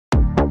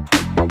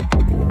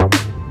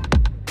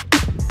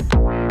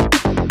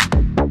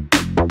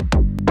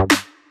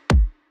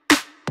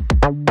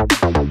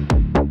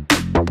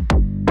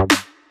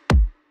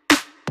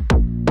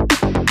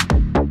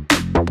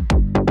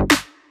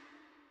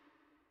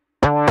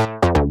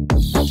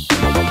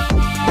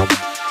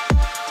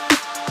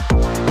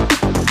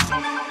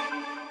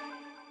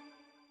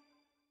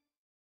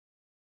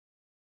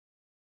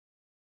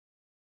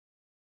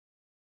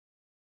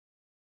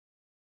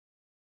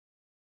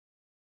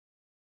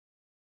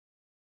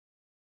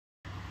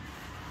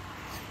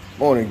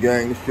Morning,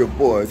 gang. It's your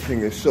boy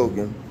King of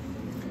Soaking,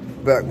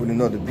 back with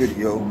another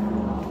video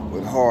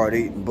with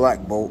HARD-8 and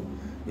Blackbolt.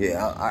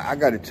 Yeah, I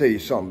got to tell you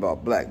something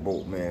about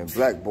Blackbolt, man.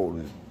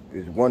 Blackbolt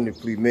is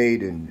wonderfully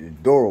made and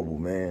adorable,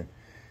 man.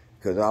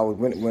 Because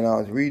when I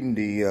was reading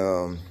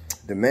the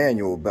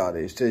manual about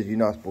it, it says you're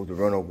not supposed to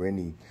run over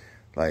any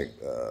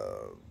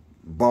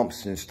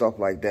bumps and stuff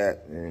like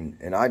that.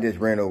 And I just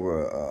ran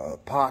over a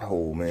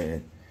pothole,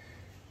 man.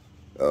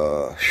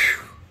 I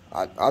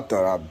thought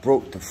I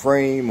broke the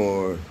frame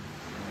or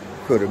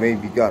could have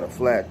maybe got a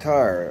flat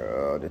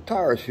tire. The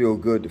tires feel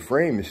good. The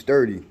frame is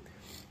sturdy,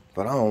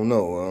 but I don't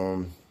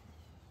know.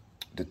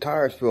 The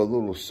tires feel a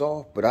little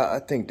soft, but I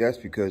think that's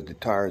because the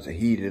tires are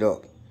heated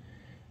up.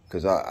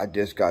 Because I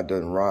just got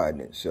done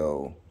riding it.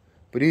 So,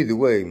 but either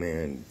way,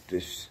 man,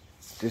 this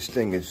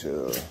thing is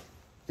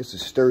it's a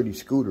sturdy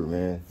scooter,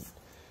 man.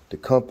 The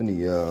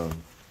company,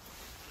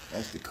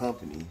 that's the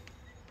company,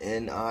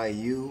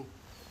 NIU.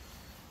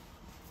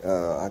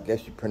 I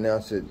guess you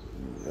pronounce it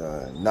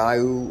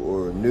Niu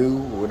or New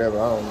or whatever.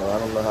 I don't know. I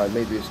don't know how.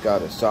 Maybe it's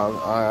got a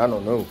silent I. I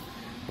don't know.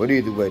 But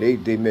either way,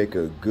 they make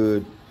a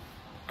good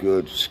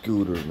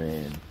scooter,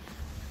 man.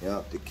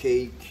 Yep, the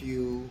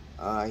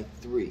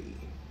KQi3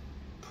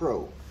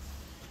 Pro.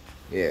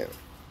 Yeah,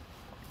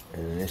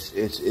 and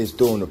it's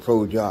doing the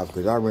pro job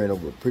because I ran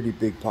over a pretty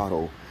big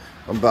pothole.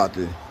 I'm about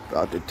to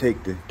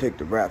take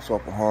the wraps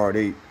off of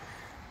HARD-8,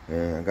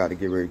 and I got to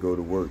get ready to go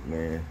to work,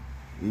 man.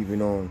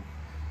 Even on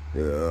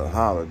the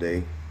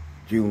holiday,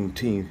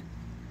 Juneteenth,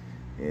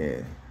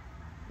 yeah,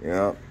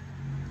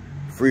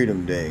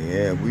 Freedom Day,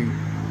 yeah, we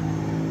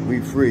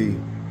free,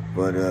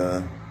 but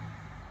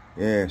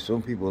yeah,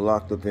 some people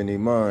locked up in their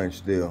minds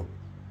still,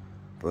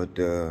 but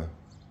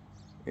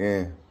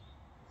yeah,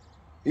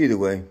 either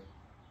way,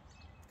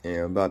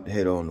 yeah, I'm about to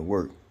head on to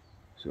work,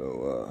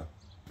 so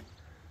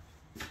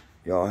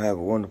y'all have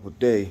a wonderful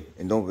day,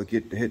 and don't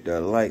forget to hit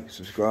that like,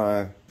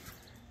 subscribe,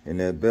 and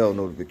that bell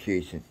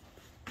notification.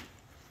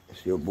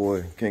 It's your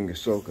boy, King of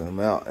Soaking. I'm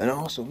out. And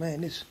also,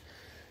 man, this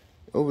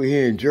over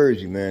here in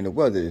Jersey, man, the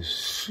weather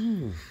is,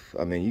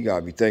 I mean, you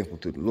gotta be thankful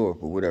to the Lord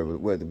for whatever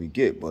weather we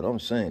get. But I'm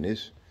saying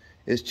it's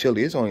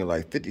chilly. It's only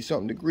like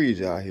 50-something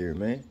degrees out here,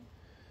 man.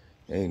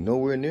 Ain't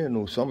nowhere near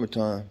no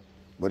summertime.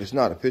 But it's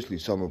not officially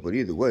summer. But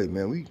either way,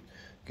 man,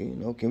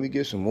 can we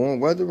get some warm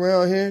weather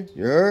around here?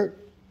 You heard?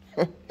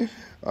 All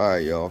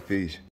right, y'all. Peace.